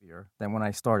earlier than when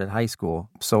I started high school,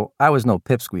 so I was no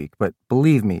pipsqueak, but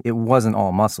believe me, it wasn't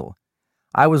all muscle.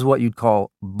 I was what you'd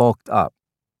call bulked up.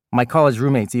 My college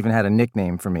roommates even had a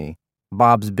nickname for me,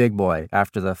 Bob's Big Boy,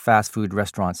 after the fast food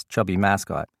restaurant's chubby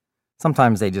mascot.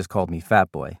 Sometimes they just called me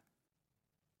Fat Boy.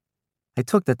 I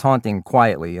took the taunting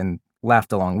quietly and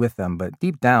laughed along with them, but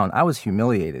deep down I was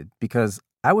humiliated because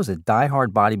I was a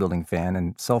die-hard bodybuilding fan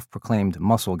and self-proclaimed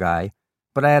muscle guy,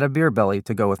 but I had a beer belly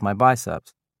to go with my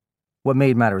biceps. What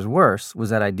made matters worse was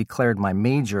that I declared my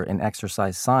major in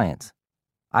exercise science.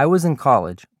 I was in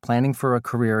college, planning for a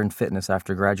career in fitness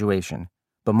after graduation,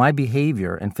 but my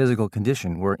behavior and physical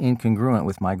condition were incongruent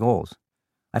with my goals.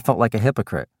 I felt like a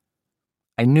hypocrite.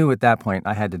 I knew at that point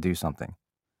I had to do something.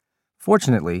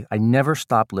 Fortunately, I never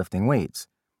stopped lifting weights.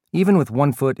 Even with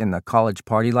one foot in the college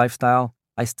party lifestyle,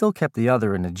 I still kept the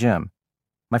other in the gym.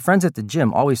 My friends at the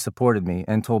gym always supported me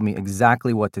and told me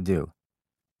exactly what to do.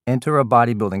 Enter a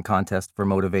bodybuilding contest for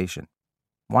motivation.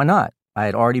 Why not? I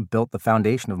had already built the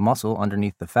foundation of muscle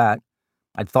underneath the fat.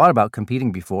 I'd thought about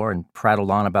competing before and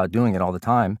prattled on about doing it all the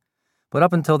time. But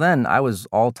up until then, I was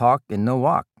all talk and no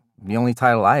walk. The only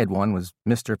title I had won was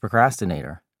Mr.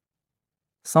 Procrastinator.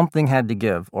 Something had to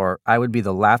give, or I would be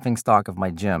the laughingstock of my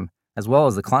gym, as well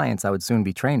as the clients I would soon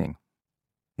be training.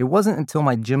 It wasn't until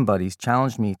my gym buddies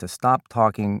challenged me to stop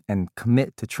talking and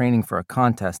commit to training for a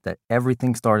contest that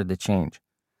everything started to change.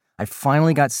 I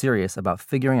finally got serious about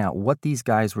figuring out what these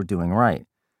guys were doing right.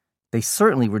 They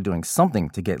certainly were doing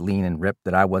something to get lean and ripped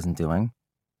that I wasn't doing.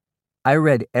 I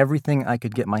read everything I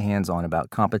could get my hands on about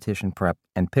competition prep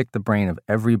and picked the brain of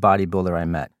every bodybuilder I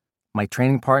met. My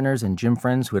training partners and gym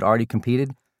friends who had already competed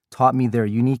taught me their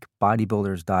unique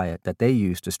bodybuilder's diet that they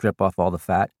used to strip off all the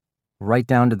fat, right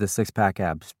down to the six-pack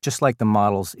abs, just like the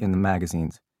models in the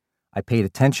magazines. I paid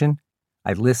attention,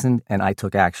 I listened, and I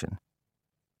took action.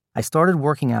 I started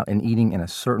working out and eating in a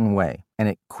certain way, and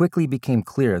it quickly became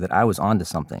clear that I was onto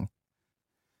something.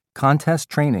 Contest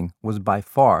training was by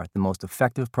far the most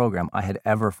effective program I had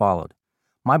ever followed.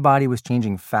 My body was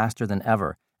changing faster than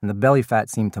ever, and the belly fat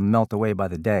seemed to melt away by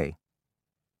the day.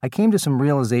 I came to some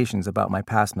realizations about my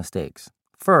past mistakes.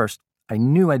 First, I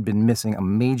knew I'd been missing a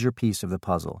major piece of the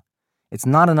puzzle. It's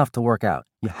not enough to work out.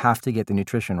 You have to get the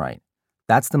nutrition right.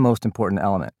 That's the most important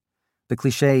element. The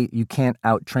cliche, you can't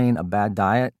out-train a bad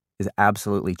diet, is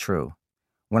absolutely true.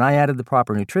 When I added the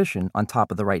proper nutrition on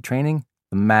top of the right training,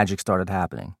 the magic started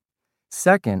happening.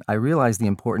 Second, I realized the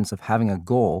importance of having a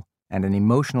goal and an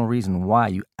emotional reason why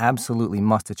you absolutely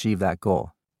must achieve that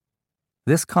goal.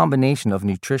 This combination of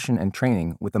nutrition and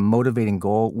training with a motivating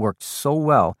goal worked so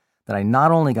well that I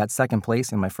not only got second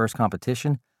place in my first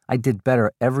competition, I did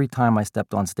better every time I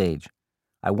stepped on stage.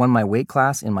 I won my weight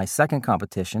class in my second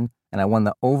competition, and I won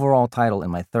the overall title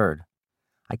in my third.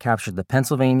 I captured the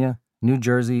Pennsylvania, New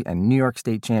Jersey, and New York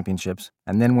state championships,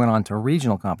 and then went on to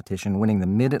regional competition, winning the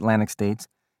Mid-Atlantic states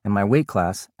and my weight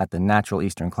class at the Natural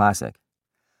Eastern Classic.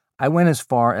 I went as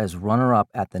far as runner-up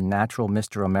at the Natural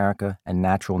Mr. America and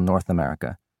Natural North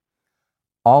America.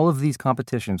 All of these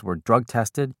competitions were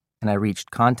drug-tested, and I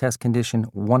reached contest condition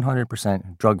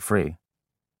 100% drug-free.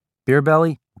 Beer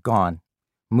belly? Gone.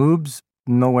 Moobs?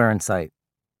 Nowhere in sight.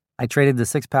 I traded the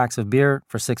 6 packs of beer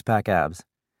for 6-pack abs.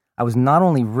 I was not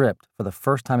only ripped for the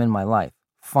first time in my life,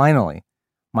 finally,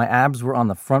 my abs were on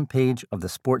the front page of the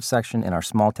sports section in our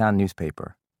small-town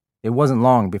newspaper. It wasn't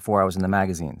long before I was in the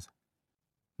magazines.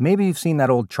 Maybe you've seen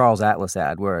that old Charles Atlas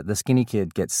ad where the skinny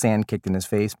kid gets sand kicked in his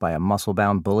face by a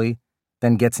muscle-bound bully,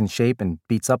 then gets in shape and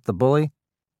beats up the bully.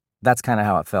 That's kind of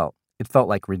how it felt. It felt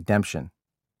like redemption.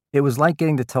 It was like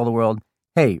getting to tell the world,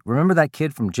 hey, remember that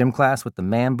kid from gym class with the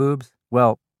man boobs?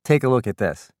 Well, take a look at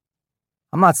this.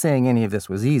 I'm not saying any of this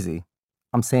was easy.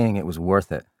 I'm saying it was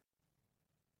worth it.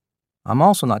 I'm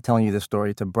also not telling you this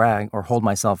story to brag or hold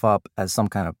myself up as some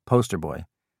kind of poster boy.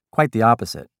 Quite the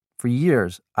opposite. For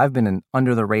years, I've been an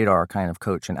under-the-radar kind of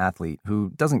coach and athlete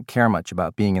who doesn't care much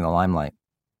about being in the limelight.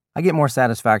 I get more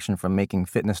satisfaction from making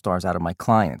fitness stars out of my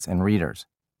clients and readers.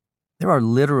 There are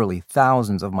literally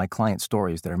thousands of my client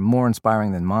stories that are more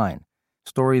inspiring than mine.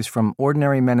 Stories from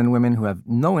ordinary men and women who have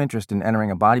no interest in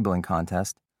entering a bodybuilding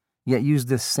contest, yet use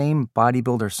this same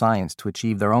bodybuilder science to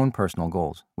achieve their own personal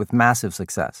goals with massive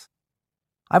success.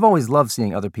 I've always loved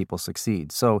seeing other people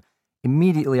succeed, so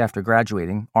immediately after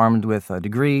graduating, armed with a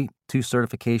degree, 2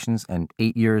 certifications, and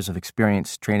 8 years of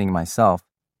experience training myself,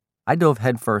 I dove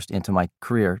headfirst into my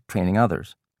career training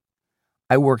others.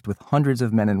 I worked with hundreds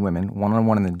of men and women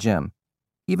one-on-one in the gym.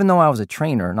 Even though I was a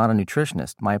trainer, not a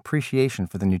nutritionist, my appreciation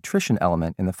for the nutrition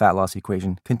element in the fat loss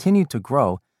equation continued to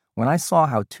grow when I saw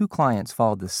how 2 clients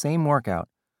followed the same workout,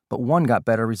 but one got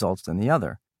better results than the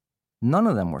other. None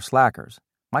of them were slackers.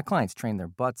 My clients trained their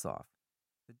butts off.